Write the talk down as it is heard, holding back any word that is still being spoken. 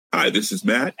Hi, this is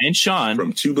Matt and Sean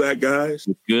from Two Black Guys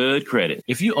with Good Credit.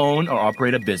 If you own or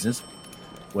operate a business,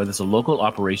 whether it's a local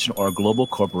operation or a global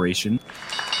corporation,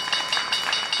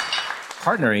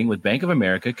 partnering with Bank of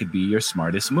America could be your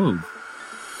smartest move.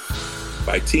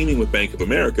 By teaming with Bank of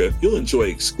America, you'll enjoy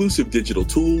exclusive digital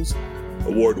tools,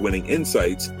 award-winning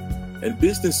insights, and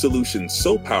business solutions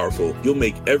so powerful you'll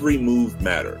make every move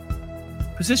matter.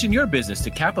 Position your business to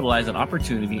capitalize on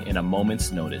opportunity in a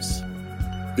moment's notice.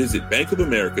 Visit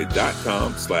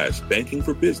bankofamerica.com/banking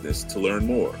for business to learn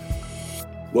more.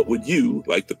 What would you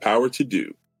like the power to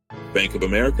do? Bank of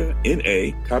America,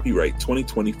 N.A., copyright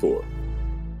 2024.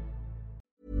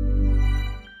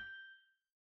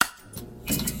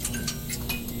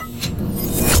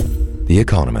 The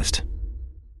Economist.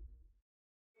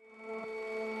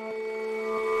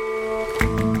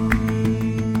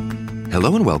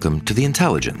 Hello and welcome to The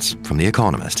Intelligence from The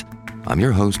Economist. I'm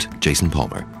your host, Jason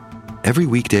Palmer. Every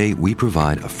weekday, we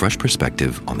provide a fresh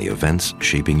perspective on the events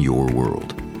shaping your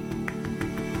world.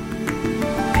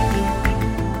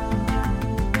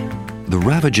 The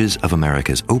ravages of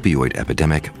America's opioid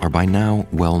epidemic are by now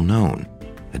well known.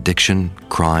 Addiction,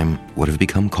 crime, what have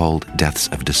become called deaths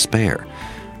of despair.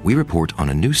 We report on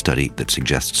a new study that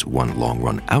suggests one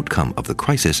long-run outcome of the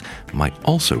crisis might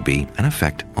also be an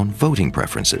effect on voting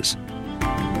preferences.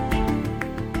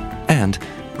 And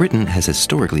Britain has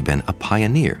historically been a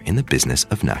pioneer in the business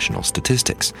of national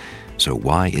statistics. So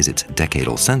why is its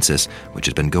decadal census, which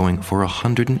has been going for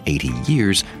 180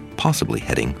 years, possibly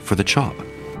heading for the chop?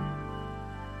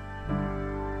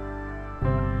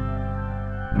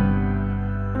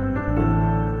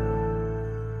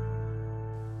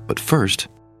 But first,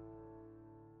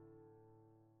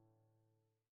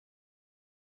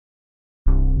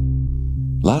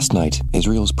 last night,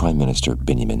 Israel's Prime Minister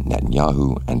Benjamin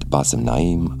Netanyahu and Bassem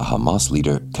Naim, a Hamas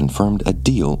leader, confirmed a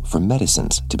deal for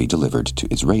medicines to be delivered to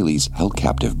Israelis held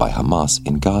captive by Hamas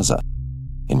in Gaza.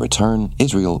 In return,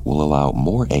 Israel will allow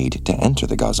more aid to enter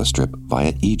the Gaza Strip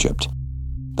via Egypt.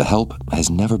 The help has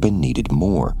never been needed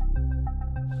more,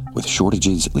 with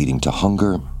shortages leading to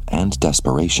hunger and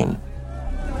desperation.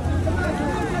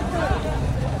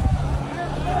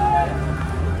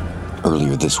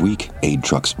 Earlier this week, aid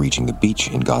trucks reaching the beach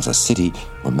in Gaza City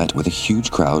were met with a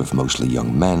huge crowd of mostly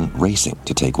young men racing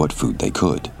to take what food they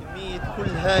could.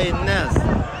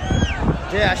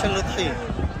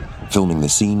 Filming the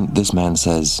scene, this man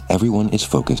says everyone is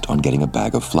focused on getting a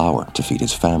bag of flour to feed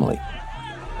his family.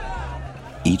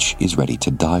 Each is ready to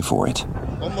die for it.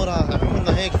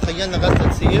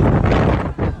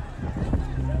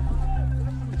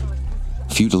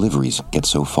 Few deliveries get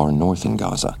so far north in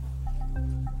Gaza.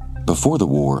 Before the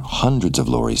war, hundreds of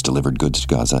lorries delivered goods to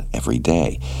Gaza every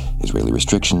day. Israeli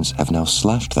restrictions have now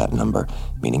slashed that number,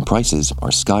 meaning prices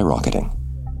are skyrocketing.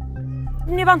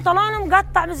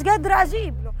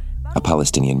 A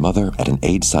Palestinian mother at an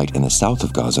aid site in the south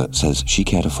of Gaza says she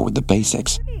can't afford the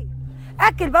basics.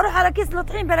 A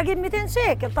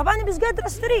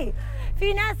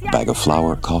bag of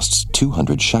flour costs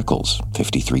 200 shekels,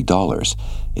 $53.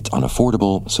 It's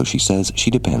unaffordable, so she says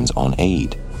she depends on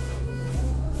aid.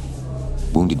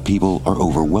 Wounded people are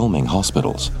overwhelming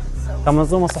hospitals. A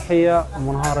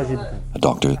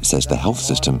doctor says the health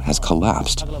system has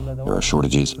collapsed. There are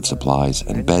shortages of supplies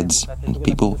and beds, and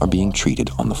people are being treated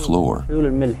on the floor.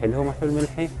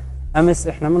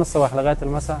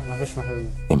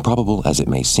 Improbable as it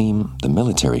may seem, the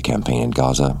military campaign in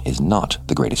Gaza is not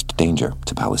the greatest danger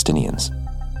to Palestinians.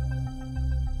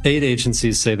 Aid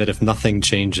agencies say that if nothing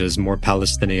changes, more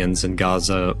Palestinians in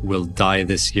Gaza will die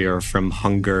this year from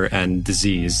hunger and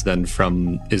disease than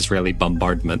from Israeli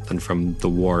bombardment and from the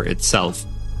war itself.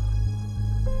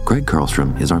 Greg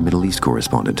Karlstrom is our Middle East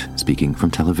correspondent, speaking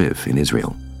from Tel Aviv in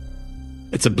Israel.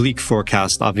 It's a bleak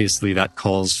forecast. Obviously, that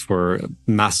calls for a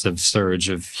massive surge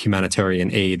of humanitarian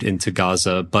aid into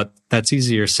Gaza, but that's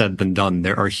easier said than done.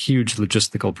 There are huge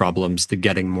logistical problems to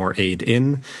getting more aid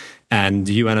in. And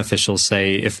UN officials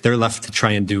say if they're left to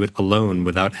try and do it alone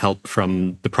without help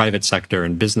from the private sector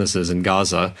and businesses in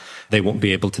Gaza, they won't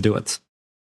be able to do it.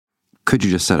 Could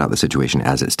you just set out the situation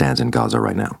as it stands in Gaza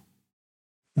right now?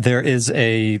 There is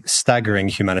a staggering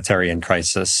humanitarian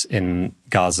crisis in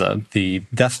Gaza. The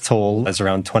death toll is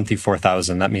around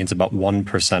 24,000. That means about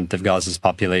 1% of Gaza's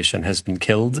population has been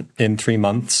killed in 3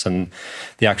 months, and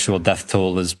the actual death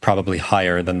toll is probably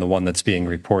higher than the one that's being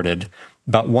reported.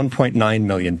 About 1.9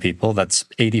 million people, that's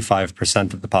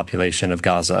 85% of the population of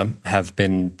Gaza, have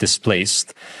been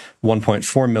displaced.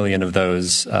 1.4 million of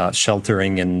those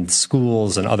sheltering in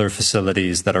schools and other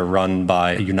facilities that are run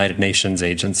by a United Nations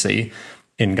agency.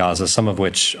 in Gaza, some of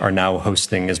which are now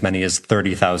hosting as many as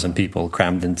 30,000 people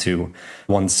crammed into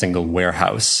one single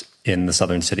warehouse in the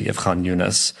southern city of Khan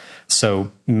Yunis.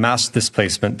 So mass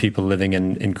displacement, people living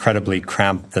in incredibly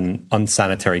cramped and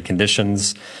unsanitary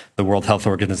conditions. The World Health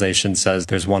Organization says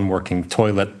there's one working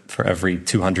toilet for every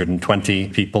 220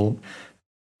 people.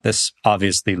 This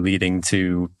obviously leading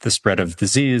to the spread of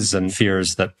disease and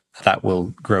fears that that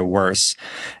will grow worse.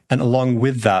 And along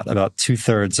with that, about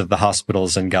 2/3 of the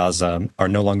hospitals in Gaza are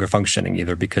no longer functioning,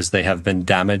 either because they have been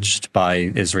damaged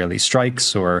by Israeli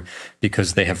strikes or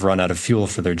because they have run out of fuel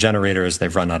for their generators,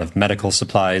 they've run out of medical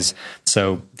supplies.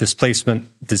 So displacement,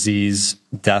 disease,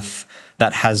 death,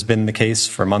 that has been the case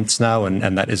for months now,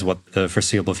 and that is what the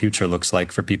foreseeable future looks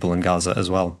like for people in Gaza as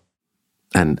well.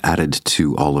 And added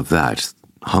to all of that,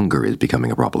 hunger is becoming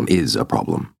a problem.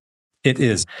 It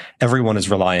is. Everyone is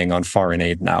relying on foreign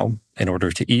aid now in order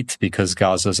to eat because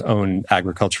Gaza's own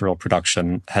agricultural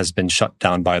production has been shut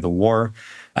down by the war,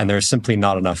 and there's simply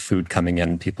not enough food coming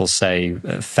in. People say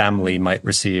a family might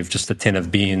receive just a tin of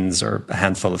beans or a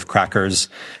handful of crackers,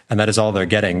 and that is all they're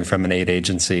getting from an aid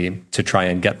agency to try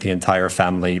and get the entire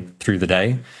family through the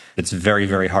day. It's very,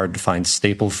 very hard to find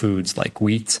staple foods like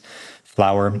wheat,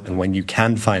 flour, and when you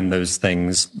can find those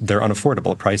things, they're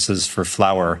unaffordable. Prices for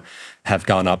flour have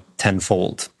gone up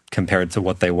tenfold compared to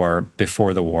what they were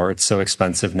before the war. It's so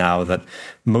expensive now that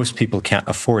most people can't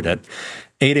afford it.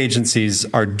 Aid agencies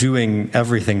are doing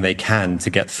everything they can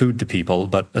to get food to people,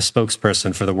 but a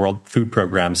spokesperson for the World Food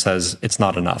Programme says it's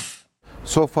not enough.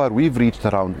 So far, we've reached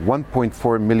around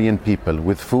 1.4 million people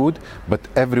with food, but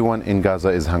everyone in Gaza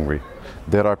is hungry.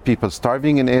 There are people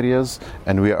starving in areas,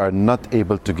 and we are not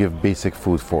able to give basic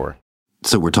food for.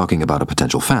 So we're talking about a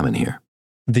potential famine here.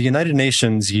 The United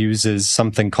Nations uses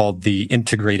something called the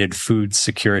Integrated Food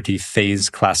Security Phase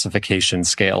Classification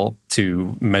Scale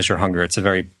to measure hunger. It's a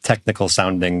very technical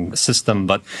sounding system,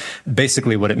 but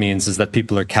basically what it means is that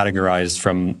people are categorized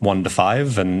from 1 to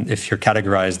 5. And if you're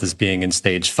categorized as being in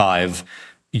stage 5,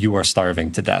 you are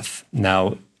starving to death.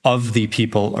 Now, of the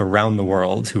people around the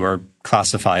world who are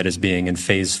classified as being in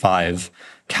phase 5,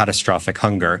 catastrophic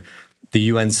hunger, the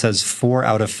UN says 4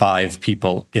 out of 5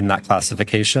 people in that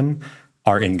classification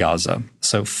are in Gaza.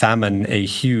 So famine, a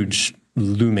huge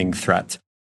looming threat.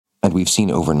 And we've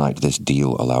seen overnight this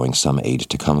deal allowing some aid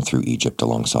to come through Egypt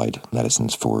alongside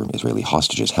medicines for Israeli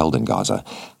hostages held in Gaza.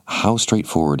 How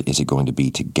straightforward is it going to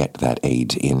be to get that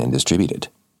aid in and distributed?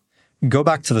 Go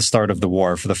back to the start of the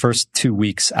war. For the first 2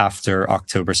 weeks after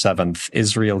October 7th,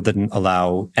 Israel didn't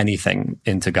allow anything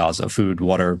into Gaza, food,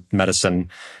 water, medicine,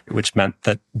 which meant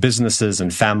that businesses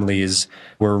and families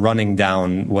were running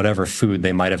down whatever food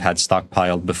they might have had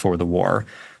stockpiled before the war.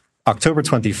 October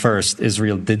 21st,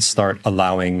 Israel did start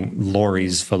allowing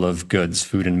lorries full of goods,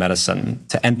 food and medicine,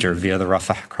 to enter via the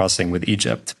Rafah crossing with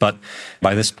Egypt. But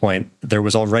by this point, there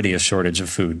was already a shortage of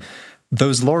food.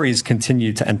 Those lorries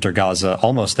continued to enter Gaza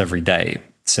almost every day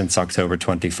since October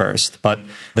 21st, but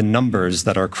the numbers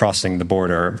that are crossing the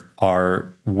border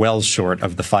are well short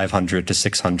of the 500 to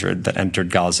 600 that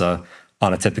entered Gaza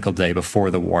on a typical day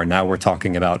before the war. Now we're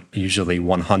talking about usually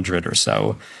 100 or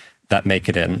so that make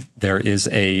it in. There is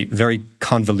a very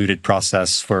convoluted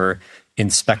process for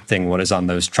inspecting what is on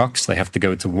those trucks. They have to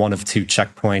go to one of 2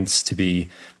 checkpoints to be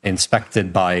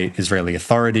inspected by Israeli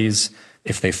authorities.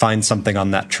 If they find something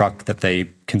on that truck that they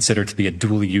consider to be a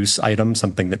dual-use item,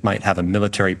 something that might have a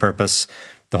military purpose,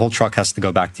 the whole truck has to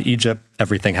go back to Egypt.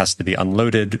 Everything has to be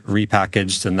unloaded,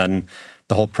 repackaged, and then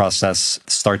the whole process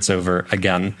starts over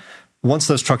again. Once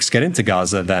those trucks get into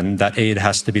Gaza, then that aid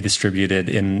has to be distributed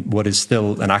in what is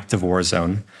still an active war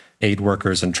zone. Aid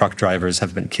workers and truck drivers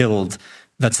have been killed.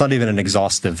 That's not even an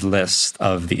exhaustive list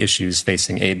of the issues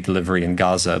facing aid delivery in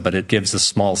Gaza, but it gives a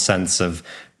small sense of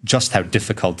just how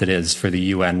difficult it is for the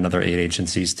UN and other aid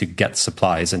agencies to get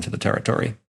supplies into the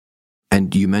territory.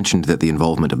 And you mentioned that the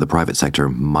involvement of the private sector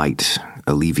might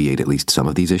alleviate at least some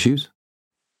of these issues?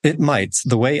 It might.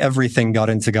 The way everything got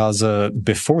into Gaza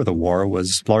before the war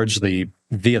was largely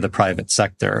via the private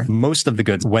sector. Most of the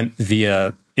goods went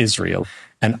via Israel.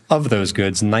 And of those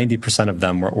goods, 90% of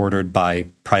them were ordered by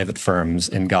private firms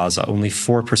in Gaza. Only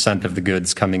 4% of the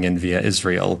goods coming in via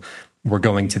Israel were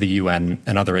going to the UN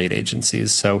and other aid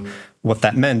agencies. So what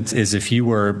that meant is if you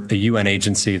were a UN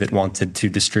agency that wanted to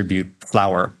distribute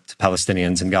flour to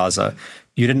Palestinians in Gaza,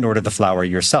 you didn't order the flour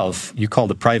yourself. You called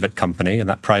a private company, and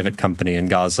that private company in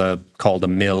Gaza called a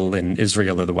mill in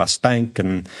Israel or the West Bank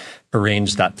and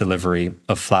arranged that delivery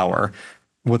of flour.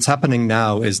 What's happening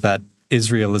now is that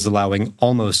Israel is allowing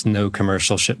almost no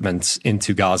commercial shipments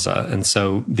into Gaza. And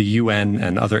so the UN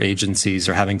and other agencies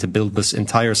are having to build this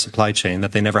entire supply chain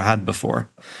that they never had before.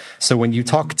 So when you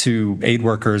talk to aid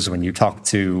workers, when you talk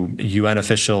to UN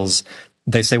officials,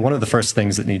 they say one of the first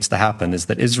things that needs to happen is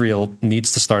that Israel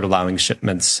needs to start allowing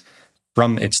shipments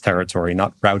from its territory,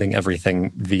 not routing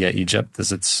everything via Egypt,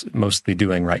 as it's mostly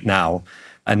doing right now.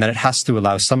 And then it has to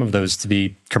allow some of those to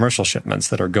be commercial shipments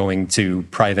that are going to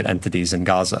private entities in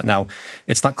Gaza. Now,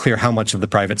 it's not clear how much of the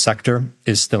private sector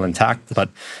is still intact, but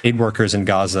aid workers in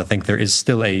Gaza think there is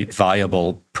still a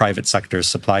viable private sector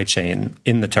supply chain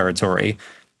in the territory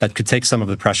that could take some of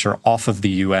the pressure off of the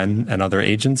UN and other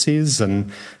agencies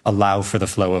and allow for the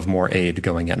flow of more aid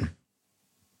going in.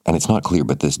 And it's not clear,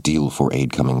 but this deal for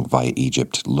aid coming via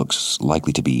Egypt looks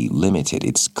likely to be limited.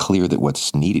 It's clear that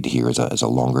what's needed here is a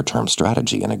longer-term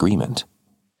strategy and agreement.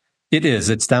 It is.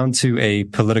 It's down to a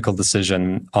political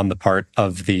decision on the part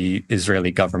of the Israeli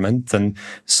government. And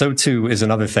so too is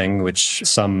another thing which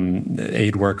some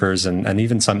aid workers and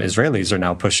even some Israelis are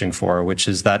now pushing for, which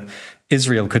is that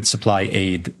Israel could supply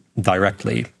aid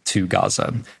directly to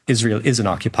Gaza. Israel is an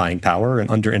occupying power,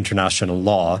 and under international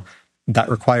law, that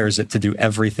requires it to do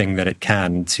everything that it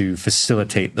can to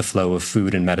facilitate the flow of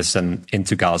food and medicine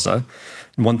into Gaza.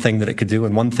 One thing that it could do,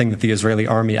 and one thing that the Israeli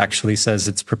army actually says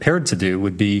it's prepared to do,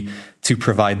 would be to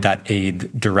provide that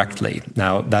aid directly.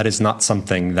 Now, that is not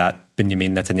something that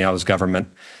Benjamin Netanyahu's government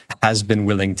has been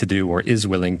willing to do or is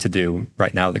willing to do.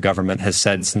 Right now, the government has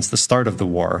said since the start of the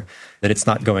war that it's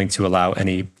not going to allow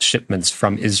any shipments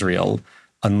from Israel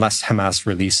unless Hamas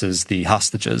releases the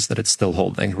hostages that it's still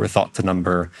holding, who are thought to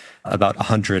number about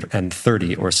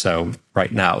 130 or so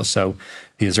right now. So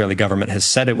the Israeli government has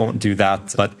said it won't do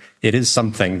that, but it is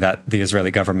something that the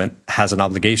Israeli government has an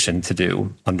obligation to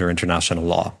do under international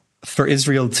law. For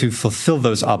Israel to fulfill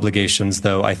those obligations,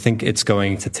 though, I think it's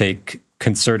going to take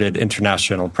concerted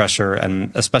international pressure,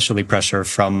 and especially pressure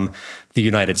from the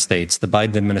United States. The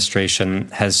Biden administration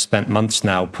has spent months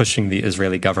now pushing the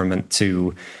Israeli government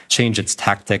to change its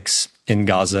tactics in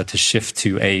Gaza, to shift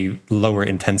to a lower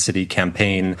intensity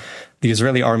campaign. The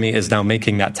Israeli army is now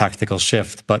making that tactical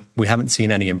shift, but we haven't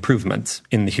seen any improvement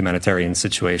in the humanitarian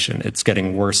situation. It's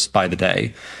getting worse by the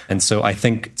day. And so I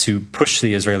think to push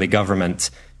the Israeli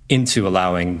government into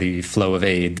allowing the flow of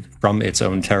aid from its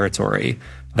own territory,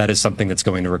 that is something that's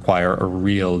going to require a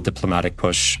real diplomatic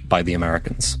push by the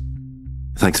Americans.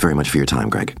 Thanks very much for your time,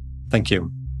 Greg. Thank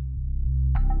you.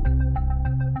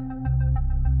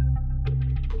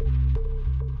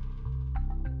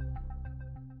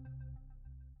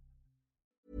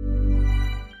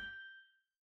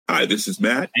 Hi, this is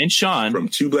Matt And Sean from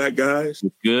Two Black Guys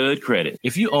with Good Credit.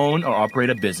 If you own or operate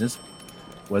a business,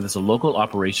 whether it's a local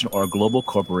operation or a global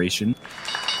corporation,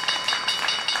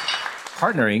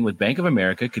 partnering with Bank of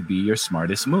America could be your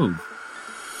smartest move.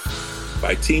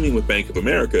 By teaming with Bank of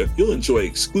America, you'll enjoy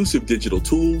exclusive digital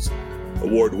tools,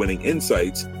 award-winning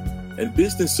insights, and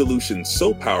business solutions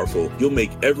so powerful you'll make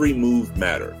every move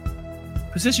matter.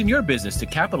 Position your business to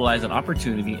capitalize on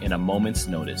opportunity in a moment's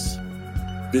notice.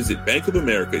 Visit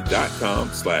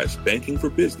bankofamerica.com/banking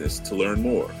for business to learn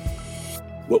more.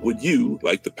 What would you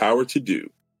like the power to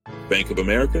do? Bank of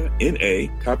America,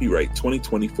 N.A., copyright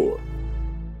 2024.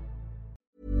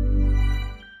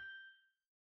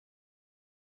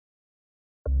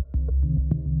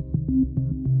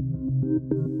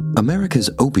 America's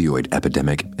opioid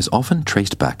epidemic is often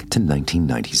traced back to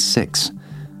 1996.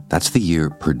 That's the year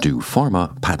Purdue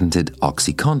Pharma patented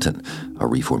OxyContin, a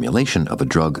reformulation of a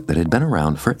drug that had been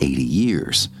around for 80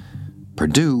 years.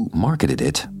 Purdue marketed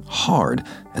it hard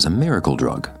as a miracle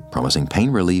drug, promising pain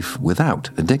relief without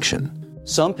addiction.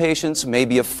 Some patients may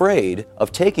be afraid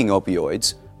of taking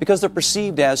opioids because they're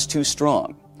perceived as too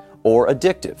strong or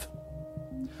addictive.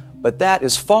 But that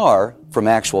is far from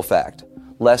actual fact.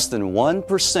 Less than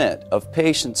 1% of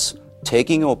patients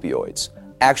taking opioids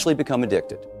actually become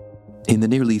addicted. In the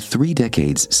nearly 3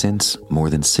 decades since,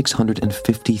 more than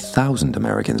 650,000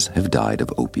 Americans have died of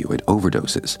opioid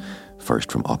overdoses,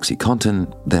 first from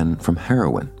OxyContin, then from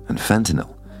heroin and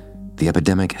fentanyl. The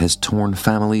epidemic has torn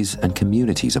families and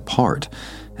communities apart,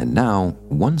 and now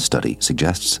one study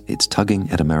suggests it's tugging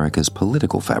at America's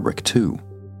political fabric too.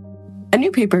 A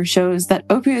new paper shows that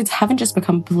opioids haven't just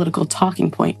become a political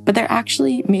talking point, but they're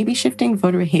actually maybe shifting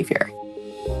voter behavior.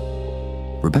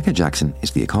 Rebecca Jackson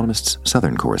is The Economist's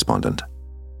Southern correspondent.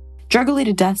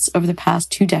 Drug-related deaths over the past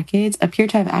 2 decades appear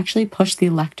to have actually pushed the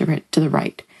electorate to the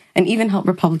right, and even helped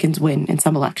Republicans win in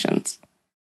some elections.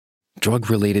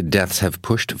 Drug-related deaths have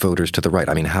pushed voters to the right.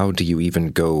 I mean, how do you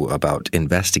even go about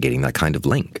investigating that kind of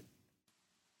link?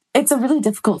 It's a really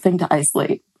difficult thing to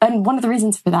isolate. And one of the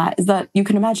reasons for that is that you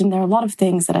can imagine there are a lot of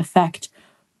things that affect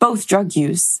both drug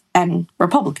use and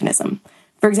republicanism.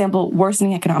 For example,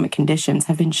 worsening economic conditions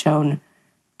have been shown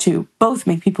to both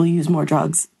make people use more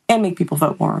drugs and make people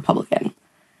vote more Republican.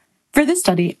 For this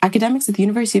study, academics at the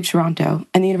University of Toronto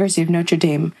and the University of Notre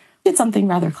Dame did something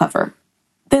rather clever.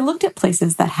 They looked at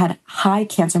places that had high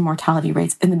cancer mortality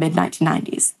rates in the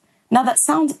mid-1990s. Now that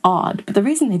sounds odd, but the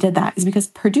reason they did that is because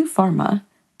Purdue Pharma,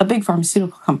 a big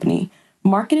pharmaceutical company,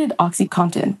 marketed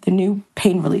OxyContin, the new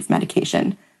pain relief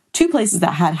medication, to places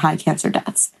that had high cancer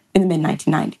deaths in the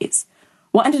mid-1990s.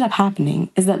 What ended up happening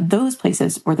is that those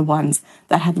places were the ones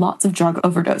that had lots of drug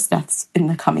overdose deaths in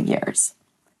the coming years.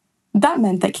 That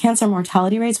meant that cancer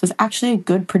mortality rates was actually a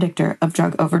good predictor of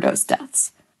drug overdose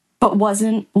deaths, but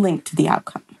wasn't linked to the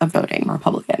outcome of voting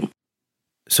Republican.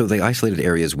 So they isolated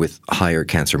areas with higher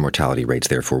cancer mortality rates,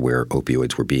 therefore where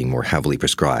opioids were being more heavily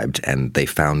prescribed, and they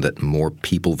found that more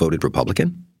people voted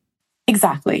Republican?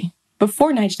 Exactly. Before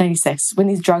 1996, when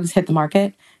these drugs hit the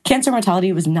market, cancer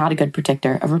mortality was not a good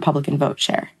predictor of Republican vote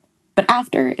share. But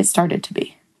after, it started to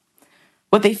be.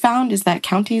 What they found is that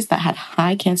counties that had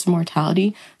high cancer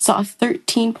mortality saw a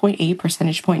 13.8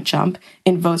 percentage point jump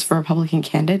in votes for Republican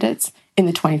candidates in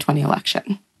the 2020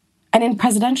 election. And in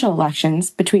presidential elections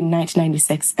between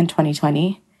 1996 and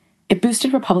 2020, it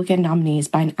boosted Republican nominees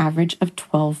by an average of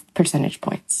 12 percentage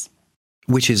points.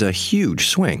 Which is a huge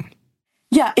swing.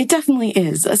 Yeah, it definitely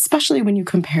is, especially when you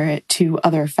compare it to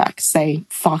other effects, say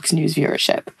Fox News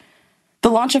viewership. The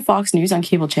launch of Fox News on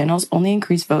cable channels only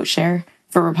increased vote share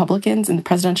for Republicans in the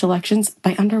presidential elections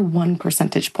by under 1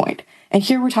 percentage point. And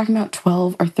here we're talking about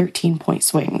 12 or 13-point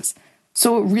swings.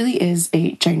 So it really is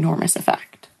a ginormous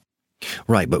effect.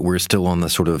 Right, but we're still on the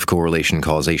sort of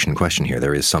correlation-causation question here.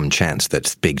 There is some chance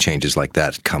that big changes like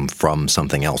that come from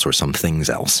something else or some things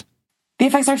else. The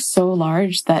effects are so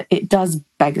large that it does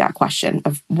beg that question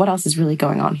of what else is really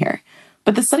going on here.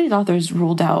 But the study's authors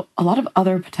ruled out a lot of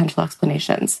other potential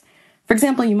explanations. For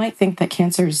example, you might think that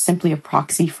cancer is simply a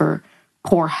proxy for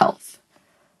poor health.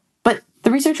 But the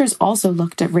researchers also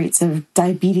looked at rates of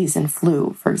diabetes and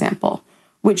flu, for example,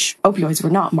 which opioids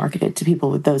were not marketed to people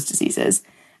with those diseases.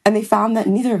 And they found that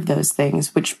neither of those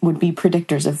things, which would be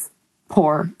predictors of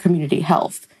poor community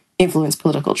health, influence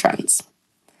political trends.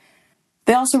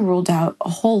 They also ruled out a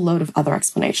whole load of other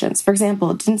explanations. For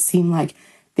example, it didn't seem like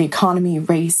the economy,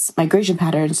 race, migration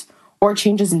patterns, or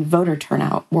changes in voter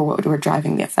turnout were what were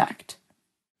driving the effect.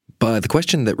 But the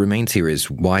question that remains here is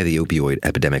why the opioid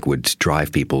epidemic would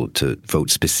drive people to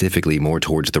vote specifically more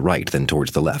towards the right than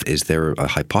towards the left. Is there a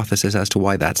hypothesis as to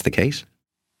why that's the case?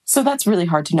 So that's really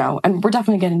hard to know, and we're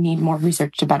definitely going to need more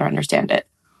research to better understand it.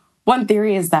 One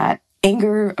theory is that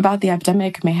anger about the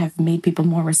epidemic may have made people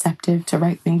more receptive to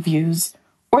right-wing views,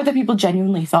 or that people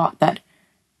genuinely thought that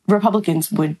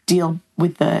Republicans would deal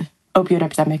with the opioid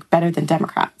epidemic better than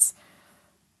Democrats.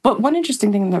 But one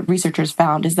interesting thing that researchers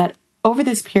found is that over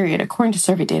this period, according to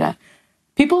survey data,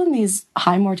 people in these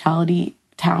high mortality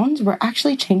towns were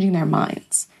actually changing their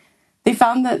minds. They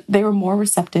found that they were more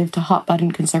receptive to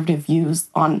hot-button conservative views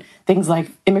on things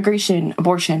like immigration,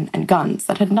 abortion, and guns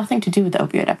that had nothing to do with the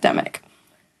opioid epidemic.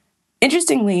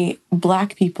 Interestingly,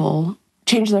 Black people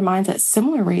changed their minds at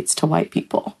similar rates to white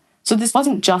people. So this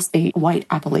wasn't just a white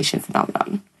Appalachian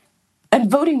phenomenon. And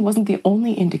voting wasn't the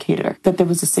only indicator that there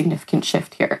was a significant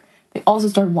shift here. They also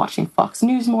started watching Fox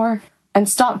News more and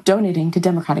stopped donating to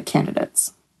Democratic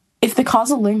candidates. If the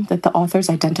causal link that the authors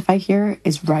identify here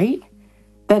is right,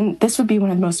 then this would be one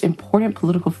of the most important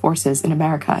political forces in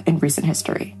America in recent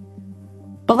history.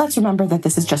 But let's remember that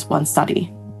this is just one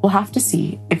study. We'll have to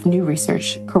see if new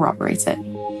research corroborates it.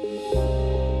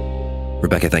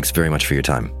 Rebecca, thanks very much for your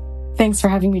time. Thanks for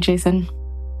having me, Jason.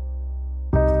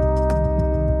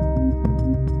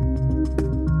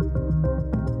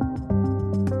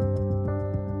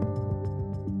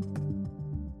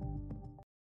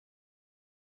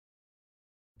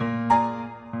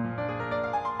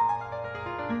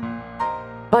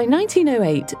 By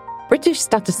 1908, British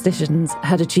statisticians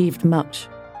had achieved much.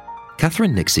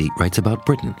 Catherine Nixie writes about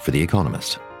Britain for The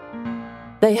Economist.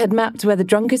 They had mapped where the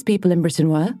drunkest people in Britain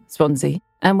were, Swansea,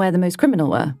 and where the most criminal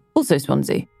were, also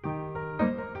Swansea.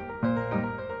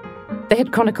 They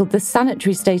had chronicled the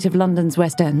sanitary state of London's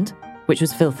West End, which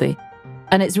was filthy,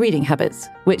 and its reading habits,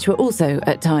 which were also,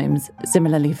 at times,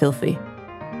 similarly filthy.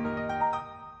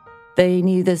 They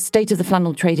knew the state of the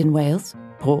flannel trade in Wales,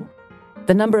 poor,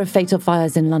 the number of fatal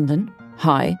fires in London,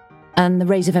 high, and the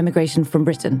rate of emigration from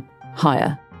Britain,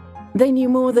 higher. They knew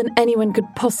more than anyone could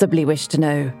possibly wish to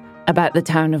know about the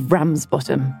town of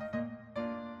Ramsbottom.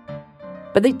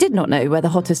 But they did not know where the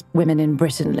hottest women in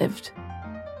Britain lived.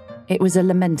 it was a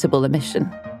lamentable omission.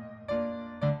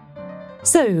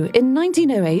 So, in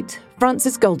 1908,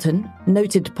 Francis Galton,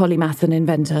 noted polymath and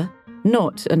inventor,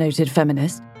 not a noted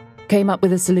feminist, came up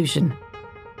with a solution.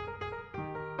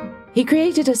 He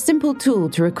created a simple tool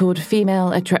to record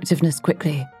female attractiveness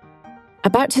quickly.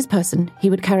 About his person, he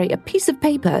would carry a piece of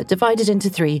paper divided into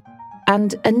 3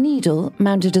 and a needle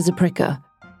mounted as a pricker.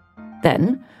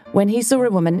 Then, when he saw a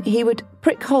woman, he would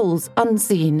prick holes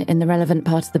unseen in the relevant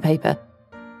part of the paper,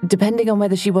 depending on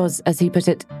whether she was, as he put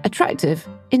it, attractive,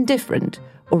 indifferent,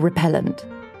 or repellent.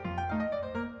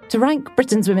 To rank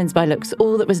Britain's women's by looks,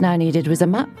 all that was now needed was a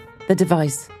map, the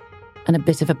device, and a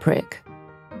bit of a prick.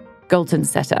 Galton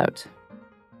set out.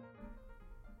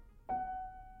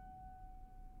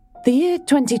 The year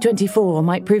 2024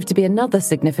 might prove to be another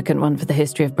significant one for the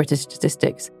history of British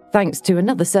statistics, thanks to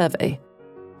another survey.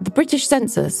 The British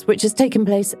census, which has taken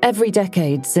place every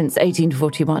decade since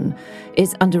 1841,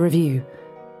 is under review.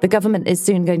 The government is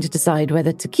soon going to decide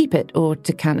whether to keep it or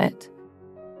to can it.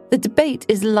 The debate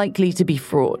is likely to be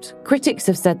fraught. Critics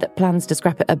have said that plans to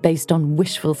scrap it are based on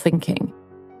wishful thinking.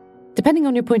 Depending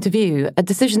on your point of view, a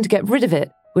decision to get rid of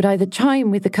it would either chime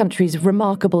with the country's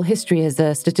remarkable history as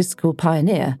a statistical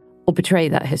pioneer or betray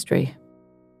that history.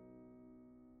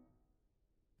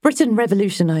 Britain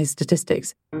revolutionised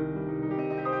statistics.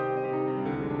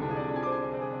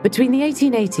 Between the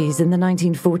 1880s and the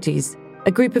 1940s,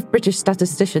 a group of British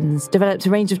statisticians developed a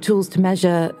range of tools to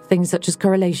measure things such as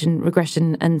correlation,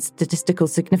 regression, and statistical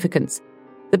significance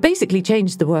that basically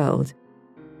changed the world.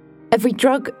 Every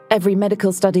drug, every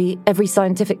medical study, every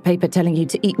scientific paper telling you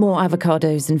to eat more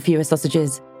avocados and fewer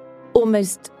sausages,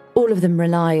 almost all of them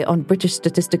rely on British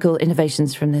statistical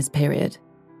innovations from this period.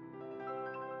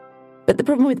 But the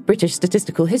problem with British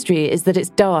statistical history is that it's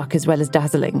dark as well as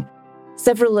dazzling.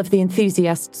 Several of the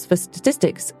enthusiasts for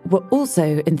statistics were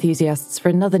also enthusiasts for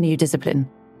another new discipline.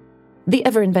 The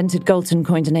ever-invented Galton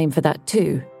coined a name for that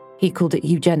too. He called it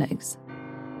eugenics.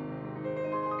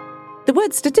 The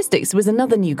word statistics was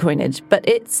another new coinage, but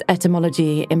its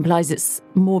etymology implies its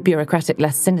more bureaucratic,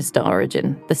 less sinister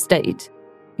origin, the state.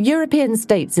 European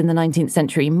states in the 19th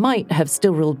century might have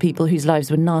still ruled people whose lives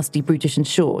were nasty, brutish and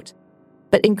short.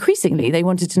 But increasingly they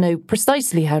wanted to know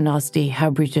precisely how nasty,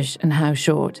 how brutish and how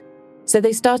short. So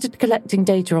they started collecting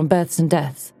data on births and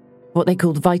deaths, what they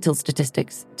called vital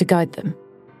statistics, to guide them.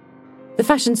 The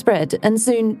fashion spread, and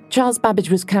soon Charles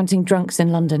Babbage was counting drunks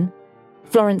in London,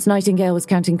 Florence Nightingale was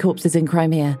counting corpses in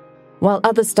Crimea, while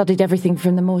others studied everything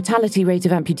from the mortality rate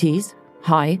of amputees,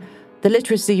 high, the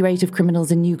literacy rate of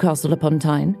criminals in Newcastle upon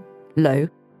Tyne, low,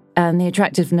 and the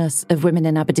attractiveness of women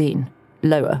in Aberdeen,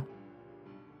 lower.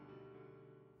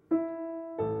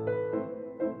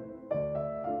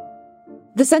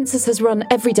 The census has run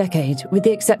every decade, with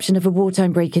the exception of a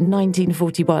wartime break in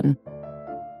 1941.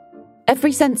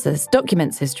 Every census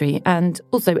documents history and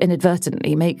also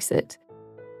inadvertently makes it.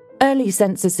 Early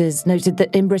censuses noted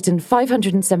that in Britain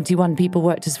 571 people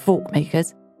worked as fork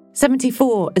makers,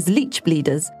 74 as leech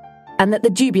bleeders, and that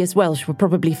the dubious Welsh were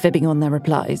probably fibbing on their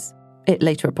replies. It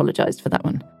later apologised for that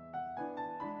one.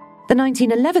 The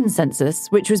 1911 census,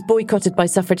 which was boycotted by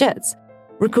suffragettes,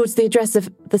 records the address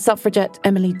of the suffragette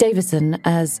Emily Davison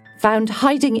as found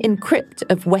hiding in crypt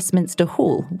of Westminster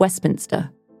Hall,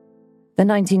 Westminster. The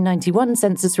 1991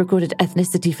 census recorded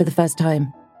ethnicity for the first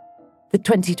time. The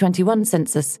 2021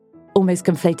 census almost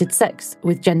conflated sex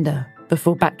with gender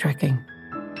before backtracking.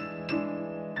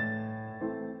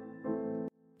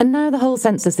 And now the whole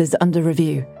census is under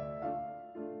review.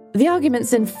 The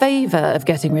arguments in favour of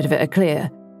getting rid of it are clear.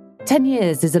 10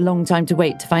 years is a long time to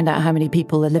wait to find out how many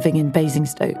people are living in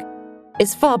Basingstoke.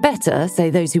 It's far better, say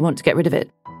those who want to get rid of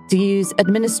it, to use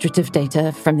administrative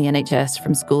data from the NHS,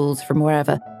 from schools, from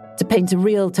wherever, to paint a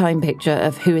real-time picture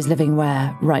of who is living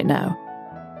where right now.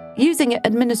 Using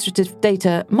administrative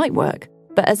data might work,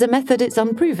 but as a method it's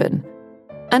unproven.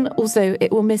 And also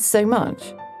it will miss so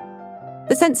much.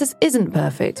 The census isn't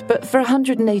perfect, but for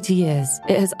 180 years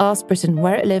it has asked Britain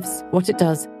where it lives, what it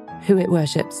does, who it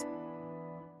worships.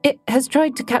 It has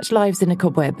tried to catch lives in a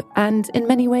cobweb, and in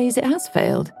many ways it has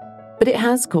failed. But it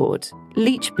has caught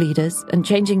leech bleeders and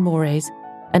changing mores,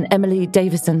 and Emily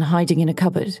Davison hiding in a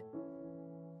cupboard.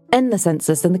 End the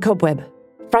census and the cobweb.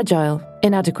 Fragile,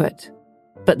 inadequate.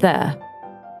 But there,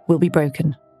 will be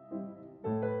broken.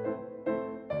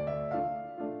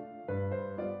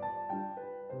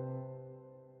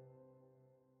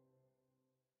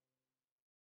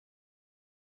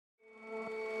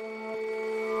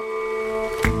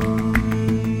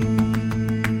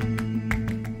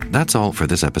 That's all for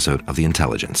this episode of The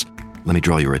Intelligence. Let me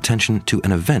draw your attention to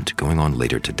an event going on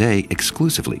later today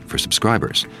exclusively for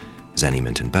subscribers. Zenny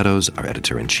Minton Beddoes, our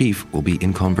editor-in-chief, will be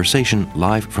in conversation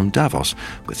live from Davos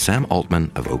with Sam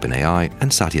Altman of OpenAI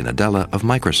and Satya Nadella of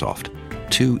Microsoft,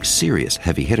 two serious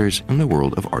heavy hitters in the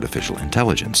world of artificial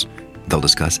intelligence. They'll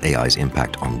discuss AI's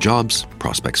impact on jobs,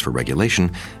 prospects for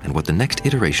regulation, and what the next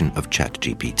iteration of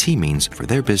ChatGPT means for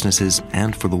their businesses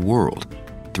and for the world.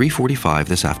 3:45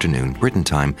 this afternoon, Britain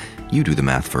time. You do the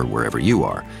math for wherever you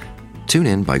are. Tune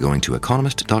in by going to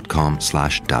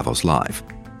economist.com/Davos Live.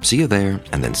 See you there,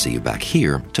 and then see you back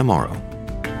here tomorrow.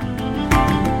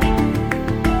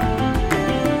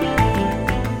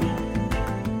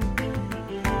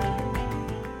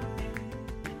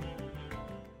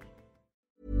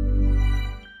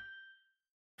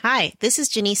 Hi, this is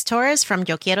Janice Torres from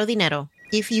Yo Quiero Dinero.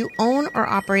 If you own or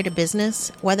operate a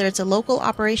business, whether it's a local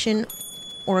operation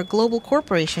or a global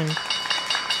corporation,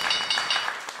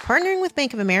 partnering with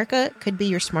Bank of America could be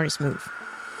your smartest move.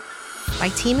 By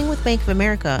teaming with Bank of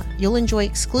America, you'll enjoy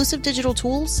exclusive digital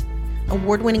tools,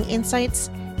 award-winning insights,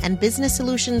 and business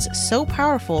solutions so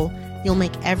powerful you'll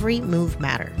make every move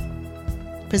matter.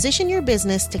 Position your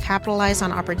business to capitalize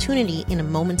on opportunity in a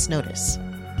moment's notice.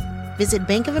 Visit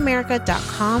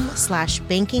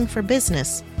bankofamerica.com/banking for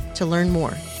business to learn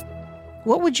more.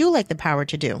 What would you like the power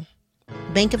to do?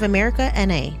 Bank of America,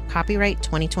 N.A., copyright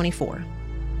 2024.